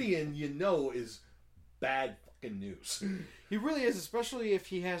 Moff Gideon, is bad fucking news. He really is, especially if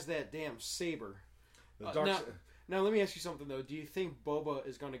he has that damn saber. Now, let me ask you something though. Do you think Boba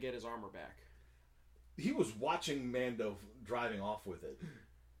is going to get his armor back? He was watching Mando driving off with it.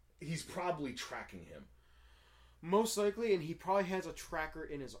 He's probably tracking him. Most likely, and he probably has a tracker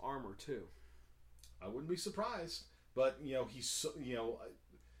in his armor too. I wouldn't be surprised, but he's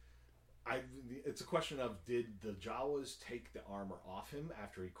it's a question of, did the Jawas take the armor off him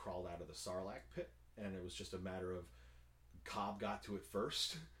after he crawled out of the Sarlacc pit, and it was just a matter of Cobb got to it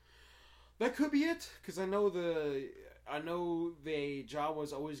first? That could be it, because I know I know the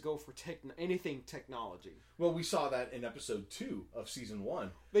Jawas always go for anything technology. Well, we saw that in episode 2 of season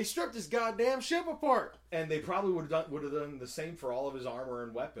 1. They stripped his goddamn ship apart. And they probably would have done the same for all of his armor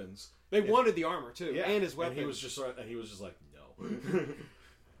and weapons. They wanted the armor too, Yeah, and his weapons. And he was just like, no.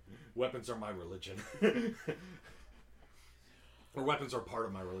 Weapons are my religion. Or weapons are part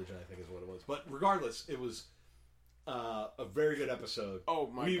of my religion, I think is what it was. But regardless, it was a very good episode. Oh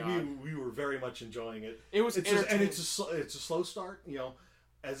my god, we were very much enjoying it. It was entertaining. And it's a slow start. You know,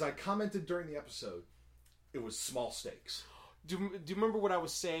 as I commented during the episode, it was small stakes. Do you remember what I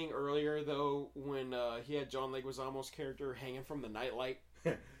was saying earlier though when he had John Leguizamo's character hanging from the nightlight,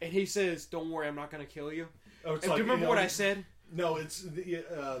 and he says, "Don't worry, I'm not going to kill you." Oh, do you remember what I said? No, it's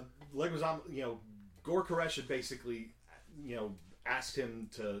Leguizamo. You know, Gor Koresh had basically, you know, asked him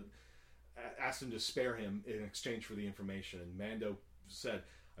to spare him in exchange for the information, and Mando said,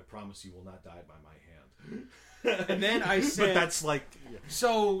 "I promise you will not die by my hand." And then I said, "But that's like." Yeah.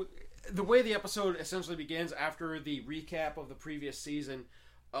 So the way the episode essentially begins after the recap of the previous season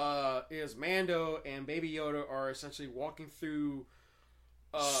is Mando and Baby Yoda are essentially walking through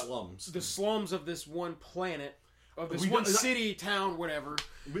slums, the slums of this one planet. Of this one city, town, whatever.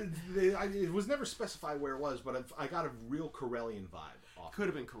 It was never specified where it was, but I got a real Corellian vibe. Could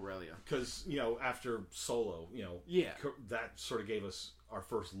have been Corellia. Because, you know, after Solo, you know, yeah, that sort of gave us our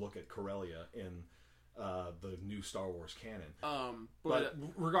first look at Corellia in the new Star Wars canon. But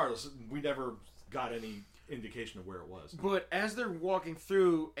regardless, we never got any indication of where it was. But as they're walking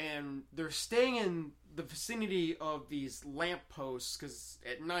through, and they're staying in the vicinity of these lampposts, because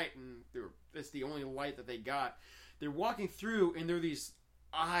at night, and it's the only light that they got, they're walking through, and there are these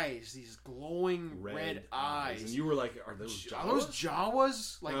eyes, these glowing red eyes. And you were like, "Are those Jawas?" Are those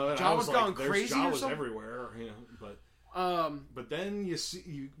Jawas? Like Jawas gone crazy Jawas or something? Everywhere, you know, but then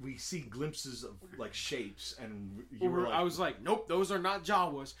we see glimpses of like shapes, and I was like, "Nope, those are not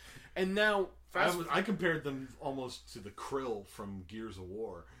Jawas." And now I compared them almost to the Krill from Gears of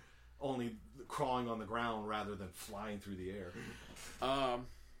War, only crawling on the ground rather than flying through the air.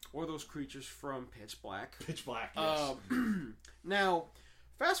 Or those creatures from Pitch Black. Pitch Black, yes. Now,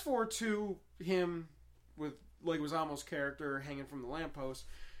 fast forward to him with Leguizamo's character hanging from the lamppost.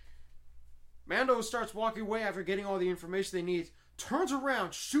 Mando starts walking away after getting all the information they need, turns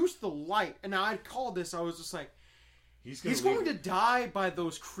around, shoots the light, and now I'd called this, I was just like, he's going to die by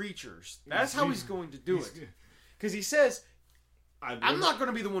those creatures. That's how he's going to do it. Because he says, I'm not going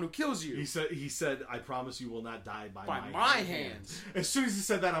to be the one who kills you. He said, I promise you will not die by my hands. As soon as he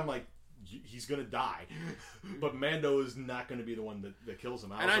said that, I'm like, he's going to die. But Mando is not going to be the one that kills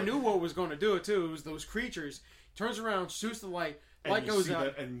him. I knew what was going to do it, too. It was those creatures. Turns around, shoots the light, light goes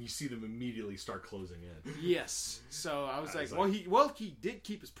out. And you see them immediately start closing in. Yes. So I was like, he did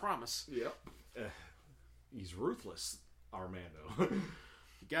keep his promise. Yep. He's ruthless, our Mando.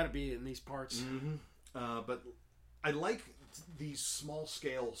 You got to be in these parts. Mm-hmm. But I like these small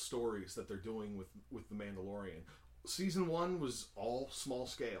scale stories that they're doing with the Mandalorian. Season 1 was all small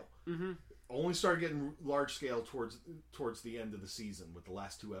scale. Mm-hmm. Only started getting large scale towards the end of the season with the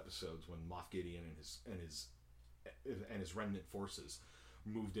last 2 episodes when Moff Gideon and his remnant forces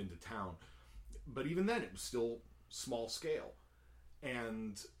moved into town. But even then, it was still small scale,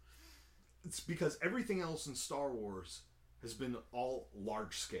 and it's because everything else in Star Wars has been all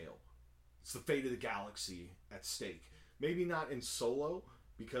large scale. It's the fate of the galaxy at stake. Maybe not in Solo,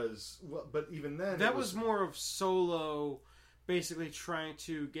 but even then... That was more of Solo basically trying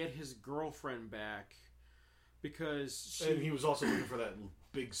to get his girlfriend back, because and he was also looking for that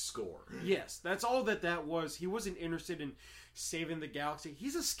big score. Yes, that's all that was. He wasn't interested in saving the galaxy.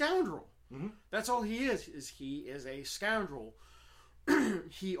 He's a scoundrel. Mm-hmm. That's all he is he is a scoundrel.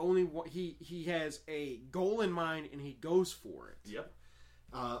 He has a goal in mind, and he goes for it. Yep.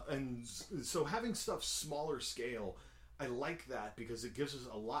 And so having stuff smaller scale, I like that because it gives us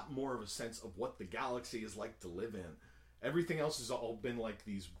a lot more of a sense of what the galaxy is like to live in. Everything else has all been like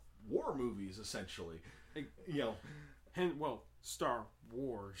these war movies, essentially. Star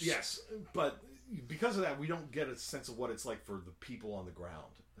Wars. Yes, but because of that, we don't get a sense of what it's like for the people on the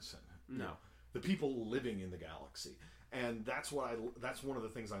ground. No, the people living in the galaxy, and that's one of the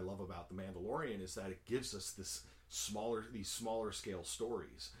things I love about The Mandalorian is that it gives us these smaller scale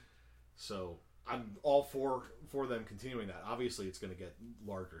stories. So I'm all for them continuing that. Obviously, it's going to get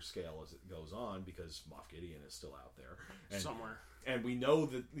larger scale as it goes on because Moff Gideon is still out there somewhere, and we know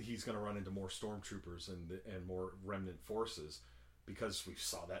that he's going to run into more stormtroopers and more remnant forces because we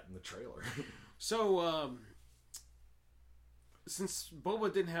saw that in the trailer. So, since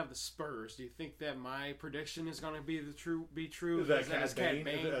Boba didn't have the spurs, do you think that my prediction is going to be true? That's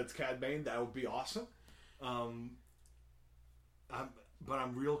Cad Bane. That would be awesome. But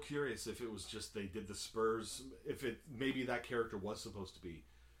I'm real curious if it was just they did the spurs. If it maybe that character was supposed to be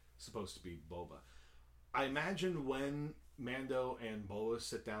Boba. I imagine when Mando and Boba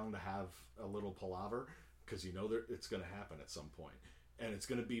sit down to have a little palaver, because it's going to happen at some point, and it's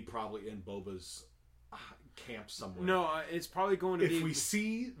going to be probably in Boba's camp somewhere. No, it's probably going to be. If we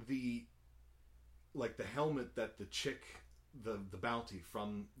see the helmet that the chick, the bounty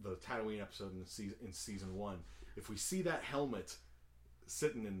from the Tatooine episode in season 1, if we see that helmet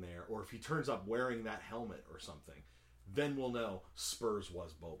sitting in there, or if he turns up wearing that helmet or something, then we'll know Spurs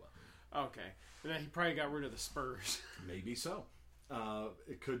was Boba. Okay, and then he probably got rid of the spurs. Maybe so.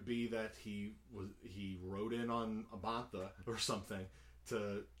 It could be that he rode in on a bantha or something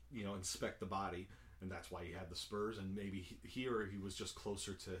to inspect the body, and that's why he had the spurs. And maybe he was just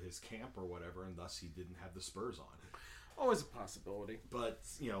closer to his camp or whatever, and thus he didn't have the spurs on. Always a possibility. But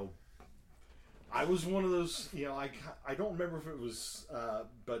I was one of those. I don't remember if it was,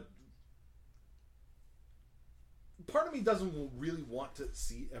 but part of me doesn't really want to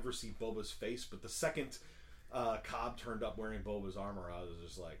ever see Boba's face. But the second Cobb turned up wearing Boba's armor, I was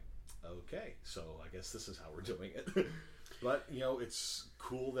just like, okay, so I guess this is how we're doing it. But it's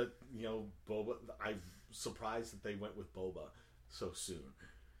cool that Boba. I'm surprised that they went with Boba so soon.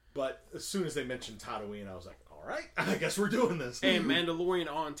 But as soon as they mentioned Tatooine, I was like, all right, I guess we're doing this. And Mandalorian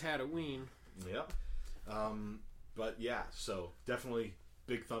on Tatooine. Yep. But yeah, so definitely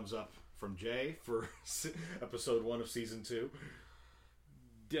big thumbs up from Jay for episode 1 of season 2.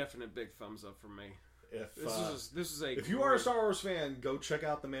 Definite big thumbs up from me. If you are a Star Wars fan, go check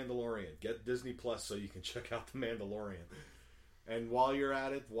out The Mandalorian. Get Disney Plus so you can check out The Mandalorian. And while you're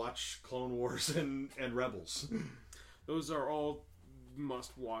at it, watch Clone Wars and Rebels. Those are all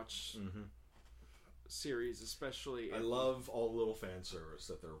must-watch series, especially. I love all the little fan service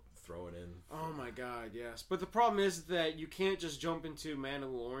that they're throwing in. Oh my god, yes. But the problem is that you can't just jump into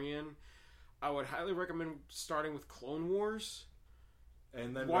Mandalorian. I would highly recommend starting with Clone Wars.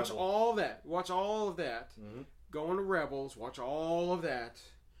 And then watch all that. Watch all of that. Mm-hmm. Go into Rebels. Watch all of that.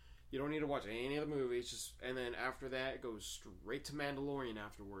 You don't need to watch any of the movies. And then after that, it goes straight to Mandalorian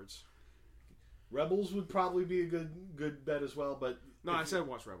afterwards. Rebels would probably be a good bet as well, but... No, I said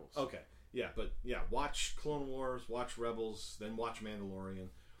watch Rebels. Okay. Yeah, but yeah, watch Clone Wars, watch Rebels, then watch Mandalorian.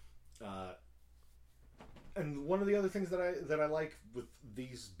 And one of the other things that I like with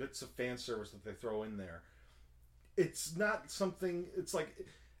these bits of fan service that they throw in there, it's not something. It's like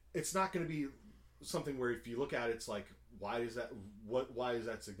it's not going to be something where if you look at it, it's like why is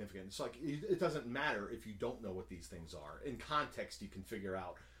that significant? It's like it doesn't matter if you don't know what these things are. In context, you can figure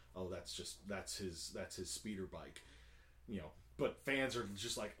out. Oh, that's his speeder bike, But fans are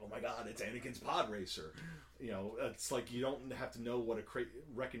just like, oh my god, it's Anakin's pod racer. It's like you don't have to know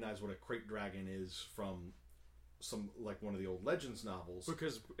recognize what a crate dragon is from one of the old Legends novels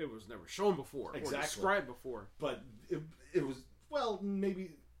because it was never shown before or described before. But it was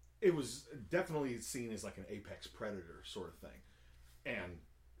maybe it was definitely seen as like an apex predator sort of thing, and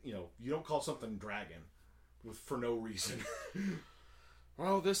you don't call something dragon for no reason.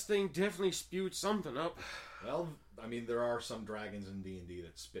 Well, this thing definitely spewed something up. Well, I mean, there are some dragons in D&D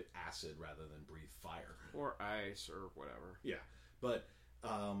that spit acid rather than breathe fire. Or ice, or whatever. Yeah, but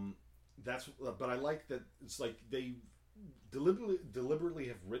but I like that it's like they deliberately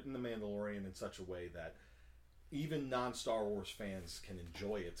have written The Mandalorian in such a way that even non-Star Wars fans can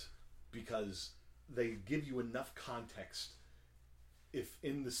enjoy it because they give you enough context if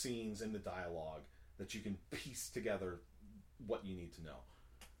in the scenes, in the dialogue, that you can piece together what you need to know.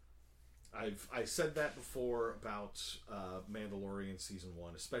 I said that before about Mandalorian season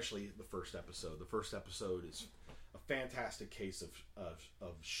 1, especially the first episode. The first episode is a fantastic case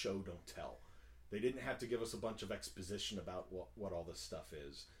of show don't tell. They didn't have to give us a bunch of exposition about what all this stuff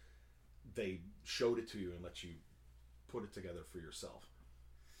is. They showed it to you and let you put it together for yourself.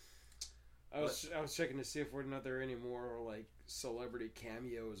 I was checking to see if there are any more like celebrity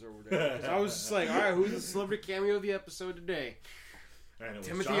cameos or whatever. 'Cause I was just like, all right, who's the celebrity cameo of the episode today? And it was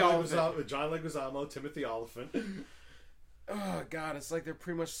Timothy Oliphant. John Leguizamo, Timothy Oliphant. Oh god, it's like they're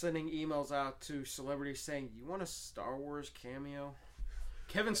pretty much sending emails out to celebrities saying, "You want a Star Wars cameo?"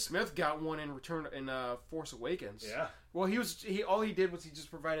 Kevin Smith got one in Force Awakens. Yeah. Well, all he did was he just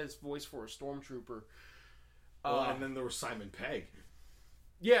provided his voice for a stormtrooper. And then there was Simon Pegg.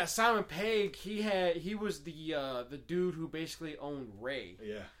 Yeah, Simon Pegg. He was the dude who basically owned Rey.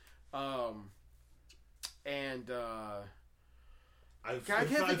 Yeah.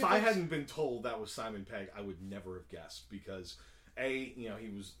 If I hadn't been told that was Simon Pegg, I would never have guessed because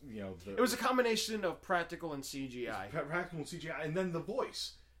he was it was a combination of practical and CGI. Practical and CGI, and then the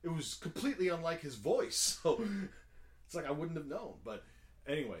voice. It was completely unlike his voice. So It's like I wouldn't have known. But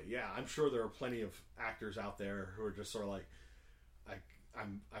anyway, yeah, I'm sure there are plenty of actors out there who are just sort of like, I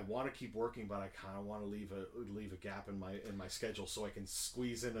want to keep working, but I kind of want to leave a gap in my schedule so I can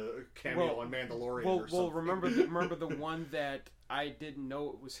squeeze in a cameo on Mandalorian. Or something. Well, remember the one that I didn't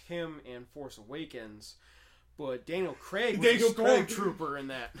know it was him in Force Awakens, but Daniel Craig was a stormtrooper in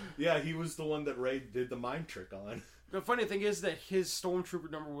that. Yeah, he was the one that Rey did the mind trick on. The funny thing is that his stormtrooper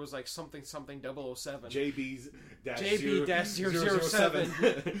number was like something 007.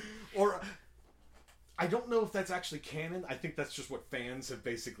 JB-007. Or I don't know if that's actually canon. I think that's just what fans have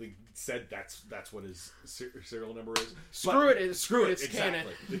basically said. That's what his serial number is. Screw it! It's exactly. canon.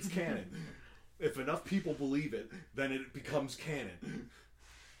 It's canon. If enough people believe it, then it becomes canon.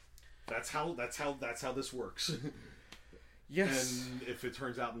 That's how this works. Yes. And if it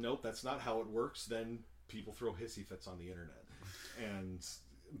turns out nope, that's not how it works, then people throw hissy fits on the internet and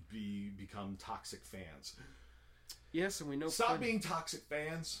become toxic fans. Yes, and we know. Stop being toxic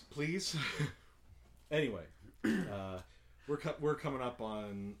fans, please. Anyway, we're coming up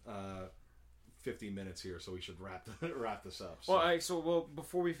on 50 minutes here, so we should wrap this up. So. Well,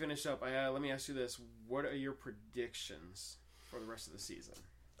 before we finish up, let me ask you this: what are your predictions for the rest of the season?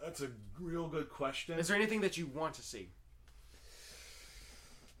 That's a real good question. Is there anything that you want to see?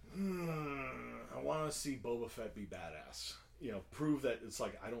 I want to see Boba Fett be badass. Prove that it's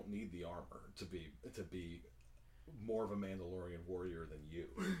like I don't need the armor to be more of a Mandalorian warrior than you.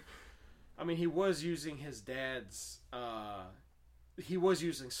 I mean, he was using his dad's. He was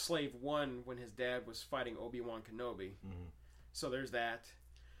using Slave 1 when his dad was fighting Obi-Wan Kenobi. Mm-hmm. So there's that.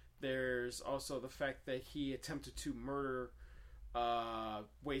 There's also the fact that he attempted to murder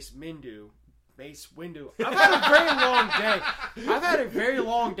Mace Windu. I've had a very long day. I've had a very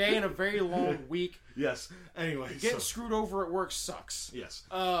long day and a very long week. Yes. Anyway, getting screwed over at work sucks. Yes.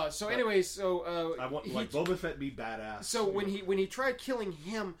 I want Boba Fett be badass. So when he tried killing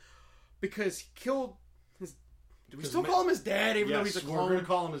him, because he killed his. Do we still call him his dad, even though he's a clone? We're going to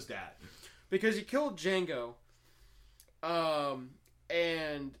call him his dad because he killed Jango.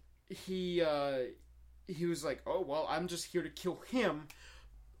 And he was like, oh well, I'm just here to kill him.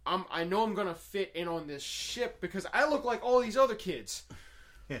 I know I'm gonna fit in on this ship because I look like all these other kids.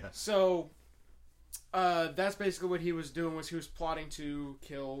 Yeah. So, that's basically what he was doing. Was he was plotting to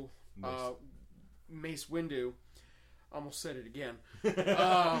kill Mace Windu. Almost said it again. Mace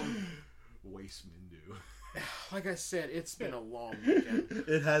Windu. Like I said, it's been a long weekend.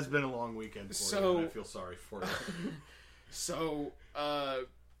 It has been a long weekend for you, and I feel sorry for you. So,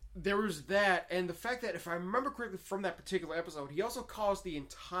 there was that, and the fact that, if I remember correctly from that particular episode, he also caused the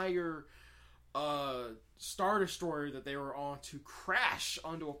entire Star Destroyer that they were on to crash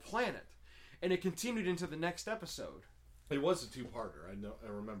onto a planet, and it continued into the next episode. It was a two-parter. I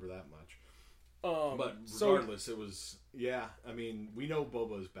remember that much. But regardless, it was I mean, we know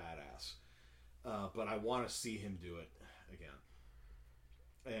Boba's badass, but I want to see him do it again.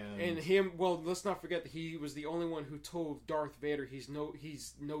 And him, well, let's not forget that he was the only one who told Darth Vader he's no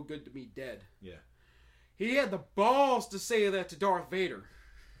good to me dead. Yeah. He had the balls to say that to Darth Vader.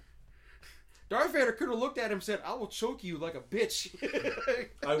 Darth Vader could have looked at him and said, I will choke you like a bitch.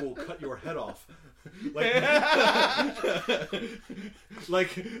 I will cut your head off.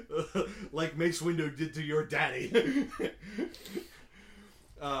 Like Mace Windu did to your daddy.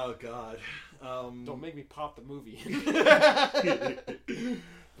 Oh, God. Don't make me pop the movie.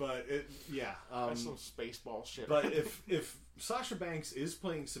 But that's some spaceball shit. But if Sasha Banks is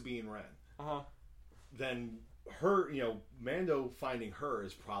playing Sabine Wren, then her, Mando finding her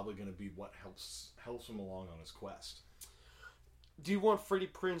is probably going to be what helps him along on his quest. Do you want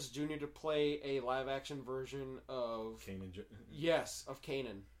Freddie Prinze Jr. to play a live action version of Kanan? Yes, of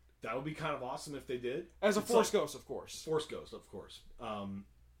Kanan. That would be kind of awesome if they did. As a Force Ghost, of course. Force Ghost, of course.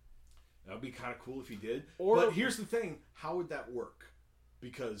 That would be kind of cool if he did. But here's the thing: how would that work?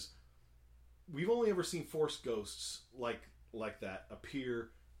 Because we've only ever seen Force Ghosts like that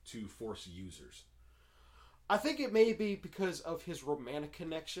appear to Force users. I think it may be because of his romantic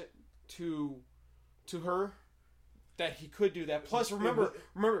connection to her that he could do that. Plus, remember,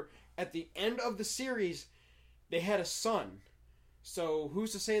 at the end of the series, they had a son. So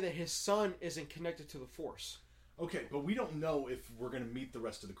who's to say that his son isn't connected to the Force? Okay, but we don't know if we're going to meet the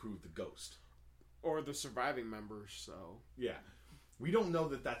rest of the crew of the Ghost. Or the surviving members, so... Yeah. We don't know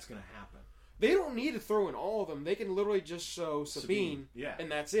that that's going to happen. They don't need to throw in all of them. They can literally just show Sabine. And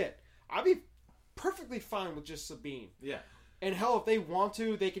that's it. I'd be perfectly fine with just Sabine. Yeah. And hell, if they want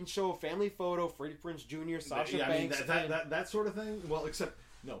to, they can show a family photo, Freddie Prinze Jr., Sasha Banks. I mean, that sort of thing. Well, except,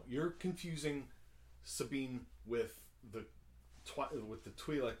 no, you're confusing Sabine with the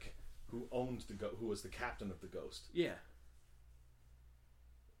Twi'lek who owned who was the captain of the Ghost. Yeah.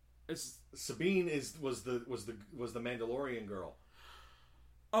 It's Sabine was the Mandalorian girl.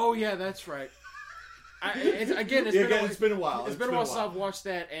 Oh yeah, that's right. It's been a while. It's been a while since I've watched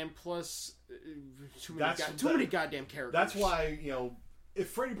that, and plus too many goddamn characters. That's why,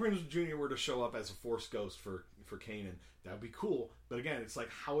 if Freddie Prinze Jr. were to show up as a Force ghost for Kanan, that would be cool. But again, it's like,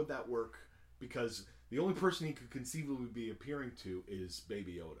 how would that work? Because the only person he could conceivably be appearing to is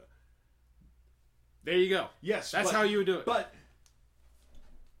Baby Yoda. There you go. Yes, that's how you would do it. But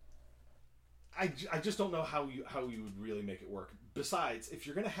I just don't know how you would really make it work. Besides, if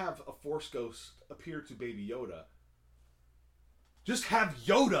you're going to have a Force ghost appear to Baby Yoda, just have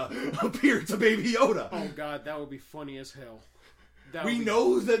Yoda appear to Baby Yoda. Oh God, that would be funny as hell. We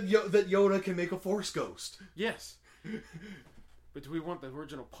know that Yoda can make a Force ghost. Yes. But do we want the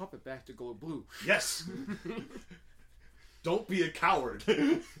original puppet back to glow blue? Yes. Don't be a coward.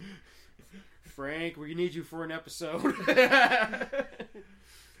 Frank, we need you for an episode.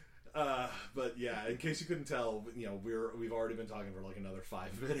 But yeah, in case you couldn't tell, we've already been talking for like another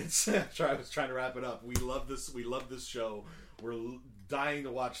 5 minutes. I was trying to wrap it up. We love this show. We're dying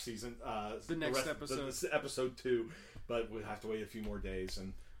to watch episode 2, but we have to wait a few more days,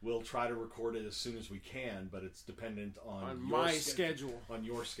 and we'll try to record it as soon as we can. But it's dependent on my schedule. On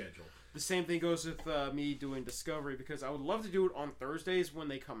your schedule. The same thing goes with me doing Discovery, because I would love to do it on Thursdays when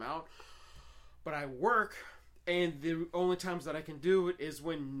they come out, but I work. And the only times that I can do it is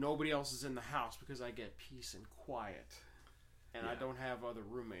when nobody else is in the house, because I get peace and quiet. And I don't have other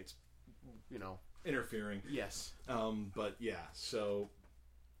roommates, interfering. Yes. But yeah, so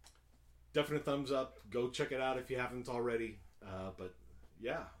definite thumbs up. Go check it out if you haven't already. But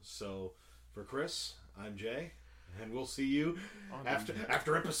yeah, so for Chris, I'm Jay, and we'll see you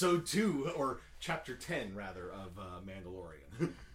after episode 2, or chapter 10 rather, of Mandalorian.